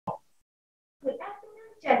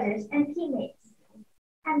brothers and teammates.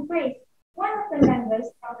 I'm Grace, one of the members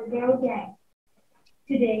of the Dero gang.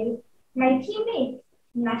 Today, my teammates,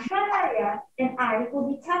 Nashwa Maria, and I will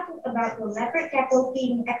be talking about the leopard gecko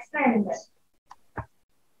feeding experiment.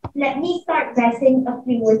 Let me start by saying a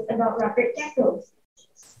few words about leopard geckos.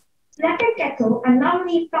 Leopard geckos are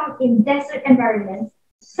normally found in desert environments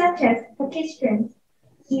such as Pakistan,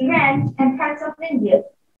 Iran, and parts of India.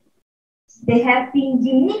 They have been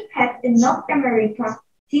unique pets in North America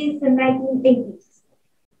since the 1980s.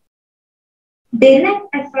 They live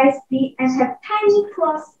at 5 feet and have tiny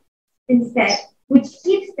claws instead, which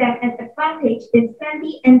gives them an advantage in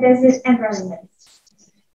sandy and desert environments.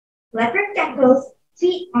 Leopard geckos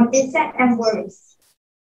feed on insects and worms.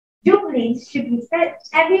 Younglings should be fed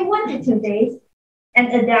every 1 to 2 days and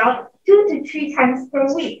adult 2 to 3 times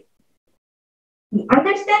per week. We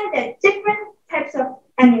understand that different types of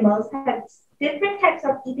animals have different types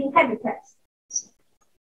of eating habitats.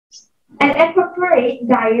 An appropriate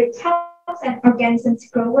diet helps an organism to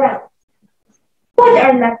grow well. What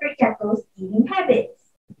are leopard geckos' eating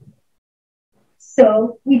habits?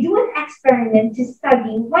 So, we do an experiment to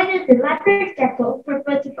study whether the leopard gecko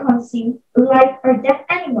prefer to consume live or dead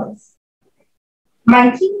animals.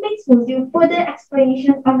 My teammates will do further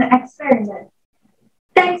explanation on the experiment.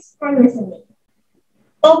 Thanks for listening.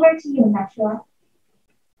 Over to you, Nashwa.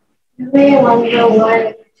 You may wonder why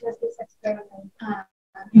I chose this experiment.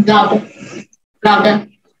 Louder. Louder.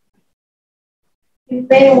 You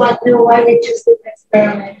may wonder why we choose this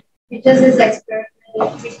experiment. We chose this experiment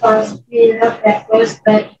because we have geckos,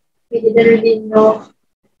 but we didn't really know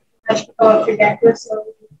much about the geckos, so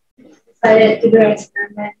we decided to do an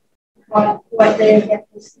experiment on what the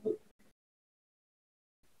geckos eat.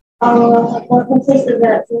 Our hypothesis is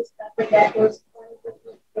that since the geckos only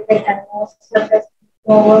eat living animals such as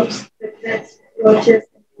worms, crickets, roaches,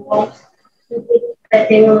 and worms, we believe that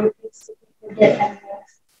they will replace the dead animals.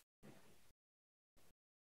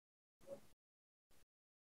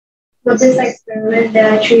 For this experiment, there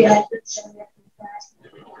are 3 items that we have to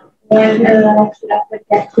try. 1 alive leopard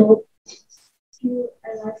gecko, 2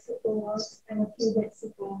 alive superworms, and a few dead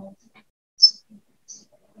superworms.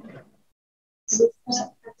 This part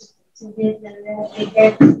to give the lab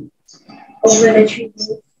again over the 3 days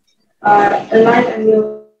are alive and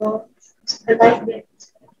real, alive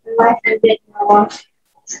and dead worms.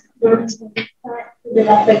 Worms will be fed to the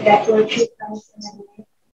leopard gecko 3 times in a day,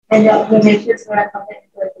 and the observations were recorded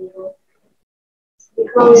into a table.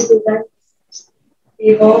 Before we do that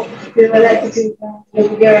table, we would like to present the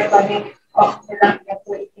video recording of the leopard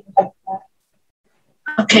gecko eating habitat.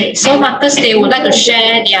 Okay, so Marcus, they would like to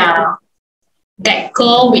share their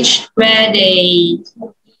gecko, where they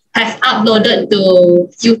have uploaded to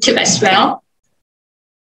YouTube as well.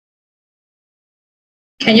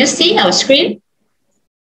 Can you see our screen?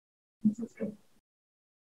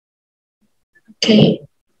 Okay,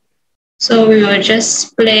 so we will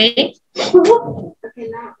just play. Okay,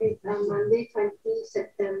 now it's Monday, 20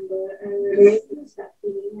 September, and we're going to start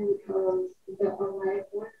feeding the alive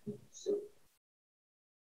one. So,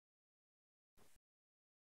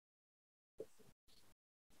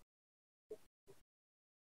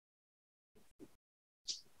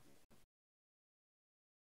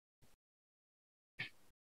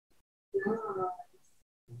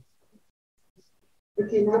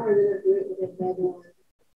 okay, now we're going to do it with a dead one.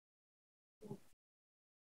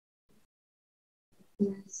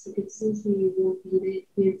 Yes, it seems we will feed it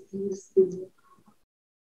with these two.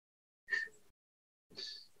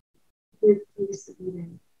 With these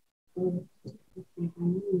two.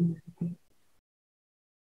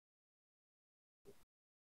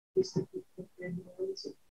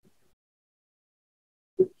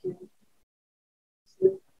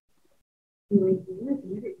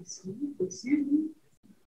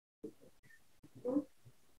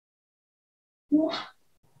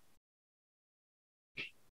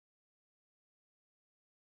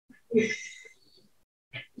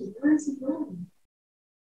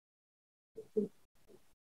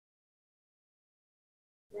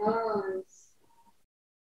 Yes.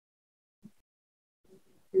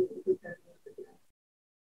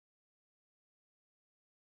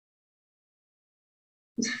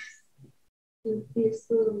 It feels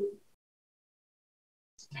so.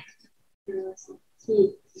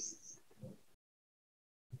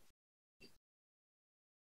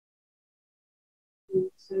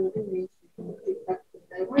 So anyway,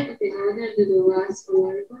 I wanted to add to the last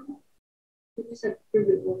one. It is a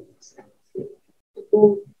pretty one.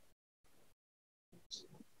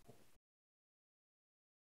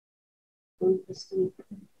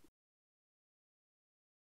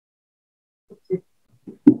 Okay.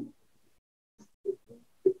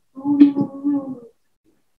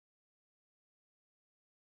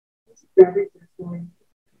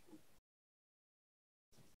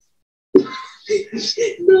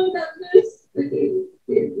 No, not this. Okay.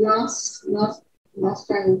 Last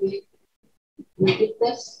try again. Make it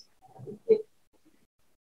test.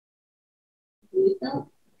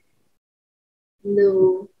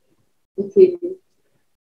 No. Okay.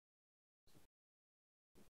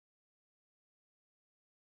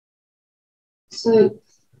 So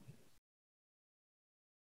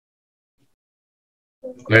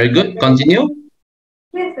Very good. Continue.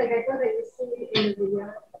 here's the gecko that you see in the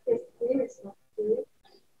video. His name is Matthew.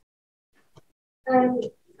 And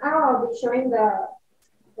I'll be showing the,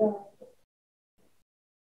 the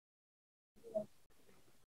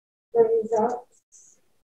results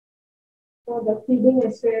for the feeding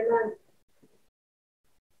experiment.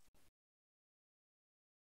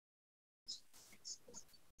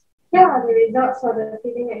 Here are the results for the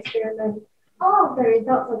feeding experiment. All of the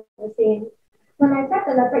results are the same. When I fed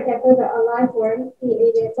the leopard gecko the alive worm, he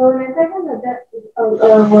ate it. But when I fed him the dead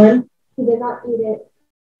worm, he did not eat it.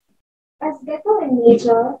 As gecko in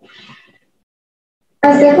nature,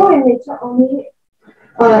 only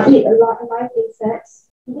eat a lot of live insects,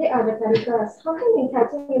 they are the predators. Hunting and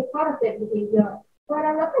catching is part of their behavior. When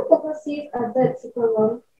a leopard gecko sees a dead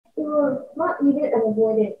superworm, it will not eat it and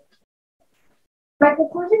avoid it. My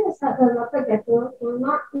conclusion is that the leopard gecko will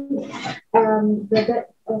not eat the dead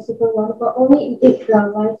superworm, but only eat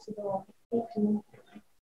the live superworm. Thank you.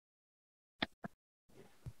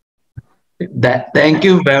 Thank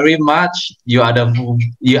you very much.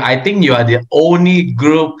 I think you are the only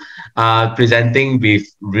group presenting with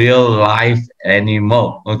real life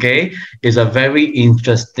animal. Okay, it's a very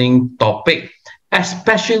interesting topic,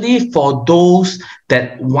 especially for those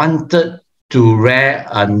that wanted to rear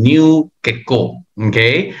a new gecko.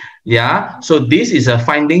 Okay, yeah. So this is a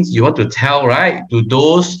findings you want to tell, right, to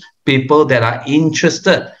those people that are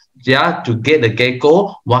interested. Yeah, to get the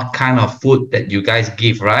gecko, what kind of food that you guys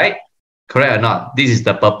give, right? Correct or not? This is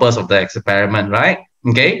the purpose of the experiment, right?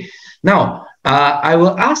 Okay. Now, I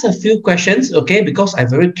will ask a few questions, okay, because I'm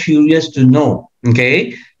very curious to know,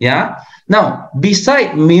 okay? Yeah. Now,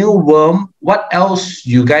 beside mealworm, what else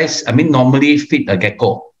you guys, normally feed a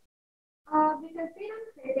gecko? We can feed on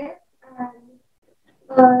cricket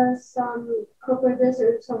and some cockroaches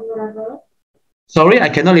or some whatever. Sorry, I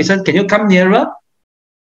cannot listen. Can you come nearer?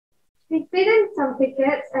 We feed in some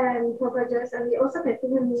crickets and cockroaches, and we also can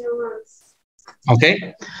feed in mealworms.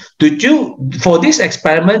 Okay. For this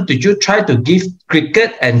experiment, did you try to give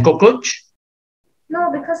cricket and cockroach?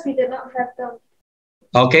 No, because we did not have them.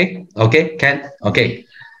 Okay. Okay. Okay.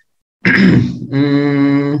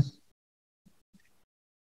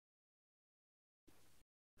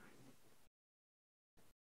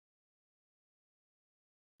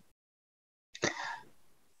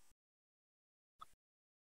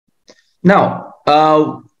 Now,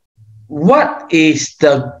 what is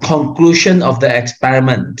the conclusion of the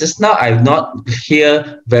experiment? Just now, I've not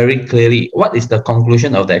hear very clearly. What is the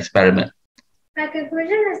conclusion of the experiment? My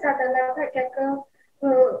conclusion is that the leopard gecko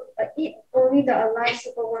will eat only the alive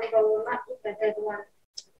superworm, but will not eat the dead one.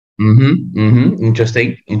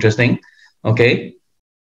 Interesting. Okay.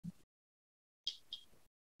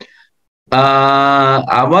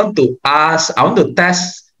 I want to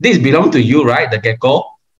test. This belongs to you, right? The gecko.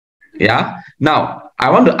 Yeah. Now, I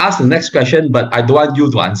want to ask the next question, but I don't want you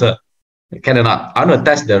to answer. Can or not? I want to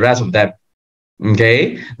test the rest of them.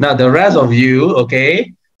 Okay. Now, the rest of you,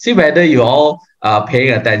 okay, see whether you all are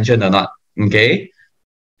paying attention or not. Okay.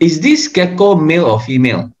 Is this gecko male or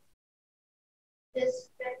female? This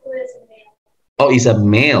gecko is a male. Oh, it's a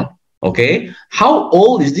male. Okay. How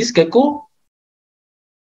old is this gecko?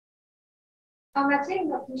 I'm actually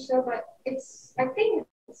not too sure, but I think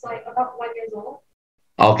it's like about 1 year old.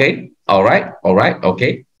 Okay. All right.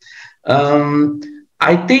 Okay.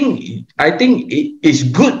 I think it's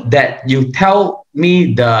good that you tell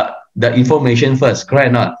me the information first, correct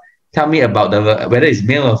or not? Tell me about whether it's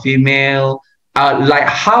male or female. Like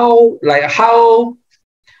how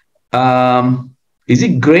is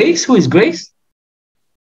it Grace? Who is Grace?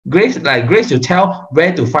 Grace, you tell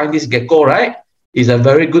where to find this gecko, right? Is a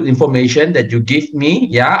very good information that you give me.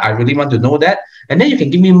 Yeah, I really want to know that. And then you can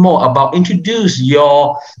give me more about introduce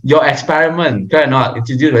your experiment. Correct or not?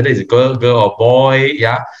 Introduce whether it's a girl or boy.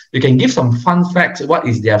 Yeah, you can give some fun facts. What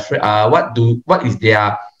is their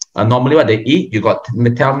normally what they eat? You got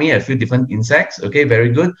tell me a few different insects. Okay, very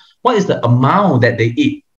good. What is the amount that they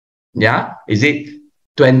eat? Yeah, is it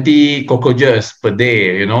 20 cockroaches per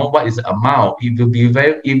day? You know, what is the amount? It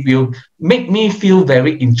will make me feel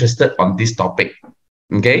very interested on this topic.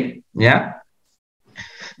 Okay, yeah.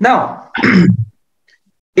 Now,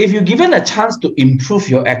 If you're given a chance to improve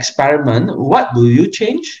your experiment, what will you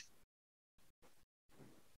change?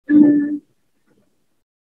 I'm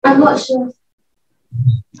not sure.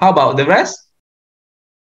 How about the rest?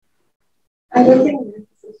 I don't think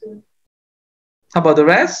necessary. How about the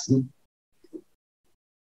rest?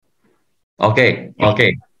 Okay,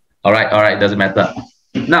 okay. All right, doesn't matter.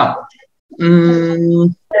 Now,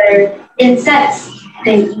 Insects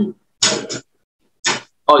they eat.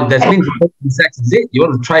 oh, that's mean different insects, is it? You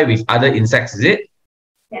want to try with other insects, is it?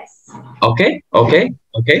 Yes. Okay, okay,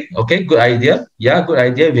 okay, okay. Good idea. Yeah, good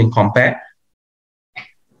idea. We can compare.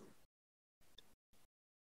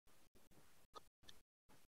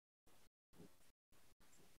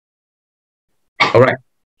 All right.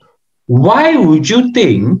 Why would you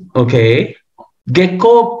think, okay,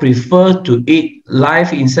 gecko prefer to eat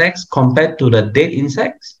live insects compared to the dead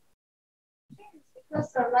insects?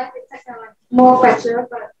 Because the live insects are like more fragile,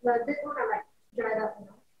 but the dead one are like dried up.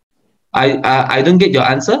 I don't get your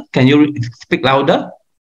answer. Can you speak louder?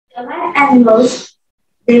 The live animals,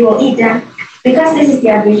 they will eat them because this is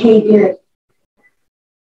their behavior.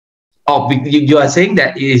 Oh, you are saying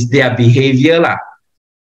that it is their behavior lah.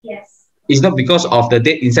 Yes. It's not because of the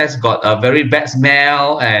dead insects got a very bad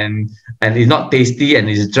smell and it's not tasty and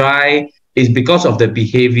it's dry. It's because of the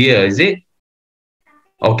behavior, is it?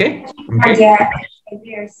 Okay. Okay. Their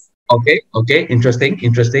behaviors. Okay. Okay. Interesting.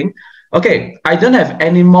 Interesting. Okay. I don't have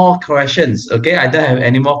any more questions. Okay. I don't have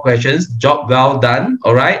any more questions. Job well done.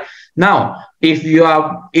 All right. Now, if you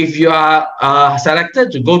are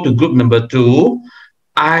selected to go to group number 2,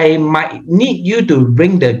 I might need you to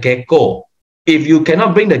bring the gecko. If you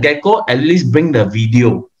cannot bring the gecko, at least bring the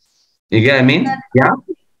video. You get what I mean? Yeah.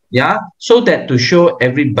 Yeah. So that to show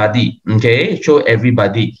everybody, okay, show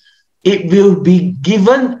everybody. It will be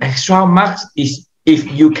given extra marks is if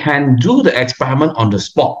you can do the experiment on the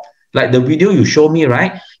spot. Like the video you show me,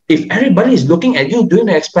 right? If everybody is looking at you doing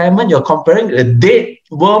the experiment, you're comparing a dead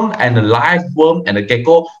worm and a live worm, and the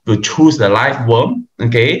gecko will choose the live worm,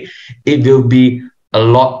 okay? It will be a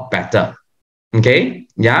lot better. Okay,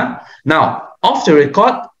 yeah. Now, off the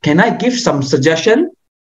record, can I give some suggestion?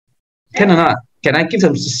 Can or not? Can I give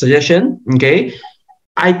some suggestion? Okay.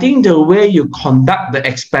 I think the way you conduct the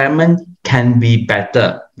experiment can be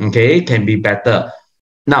better. Okay, can be better.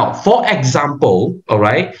 Now, for example, all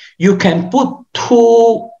right, you can put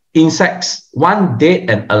 2 insects, one dead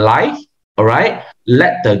and alive, all right?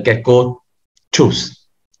 Let the gecko choose.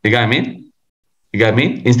 You get what I mean? You get what I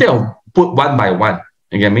mean? Instead of put one by one,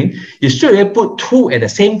 you get what I mean? You straight away put 2 at the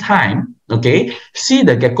same time, okay? See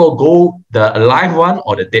the gecko go the alive one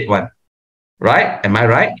or the dead one, right? Am I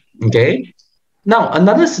right? Okay. Now,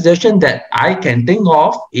 another suggestion that I can think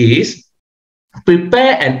of is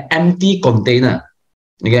prepare an empty container.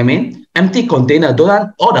 You get what I mean? Empty container,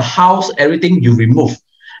 don't all the house, everything you remove.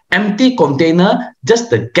 Empty container, just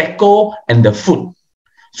the gecko and the food,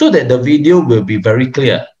 so that the video will be very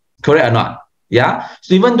clear. Correct or not? Yeah.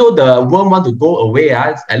 So even though the worm want to go away,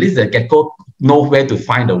 at least the gecko know where to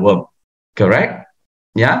find the worm. Correct?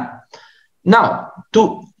 Yeah. Now,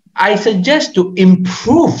 I suggest to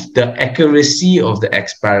improve the accuracy of the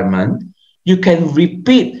experiment, you can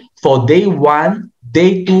repeat for day 1,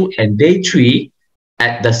 day 2, and day 3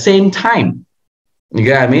 at the same time. You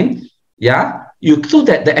get what I mean? Yeah. So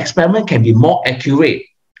that the experiment can be more accurate.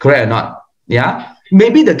 Correct or not? Yeah.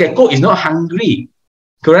 Maybe the gecko is not hungry.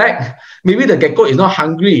 Correct? Maybe the gecko is not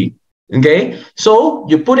hungry. Okay. So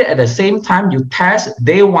you put it at the same time. You test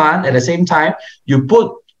day 1 at the same time. You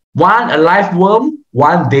put 1 alive worm,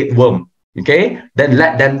 1 dead worm. Okay. Then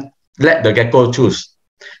let the gecko choose.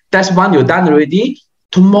 Test 1 you're done already.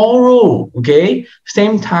 Tomorrow, okay,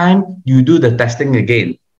 same time you do the testing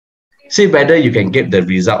again. See whether you can get the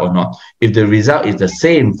result or not. If the result is the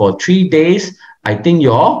same for 3 days, I think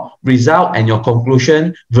your result and your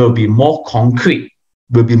conclusion will be more concrete,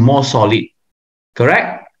 will be more solid.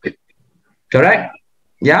 Correct? Correct?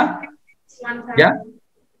 Yeah? Yeah?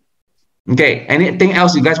 Okay. Anything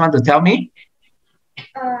else you guys want to tell me?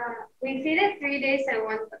 We feed it 3 days at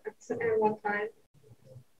one time.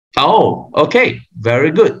 Oh, okay.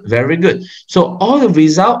 Very good. Very good. So all the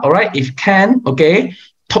result, all right, if can, okay,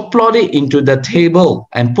 plot it into the table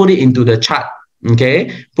and put it into the chart.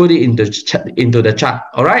 Okay, put it into the chart.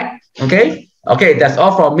 All right. Okay. Okay. That's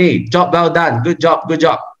all from me. Job well done. Good job. Good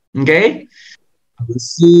job. Okay. I will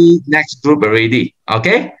see next group already.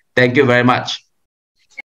 Okay. Thank you very much.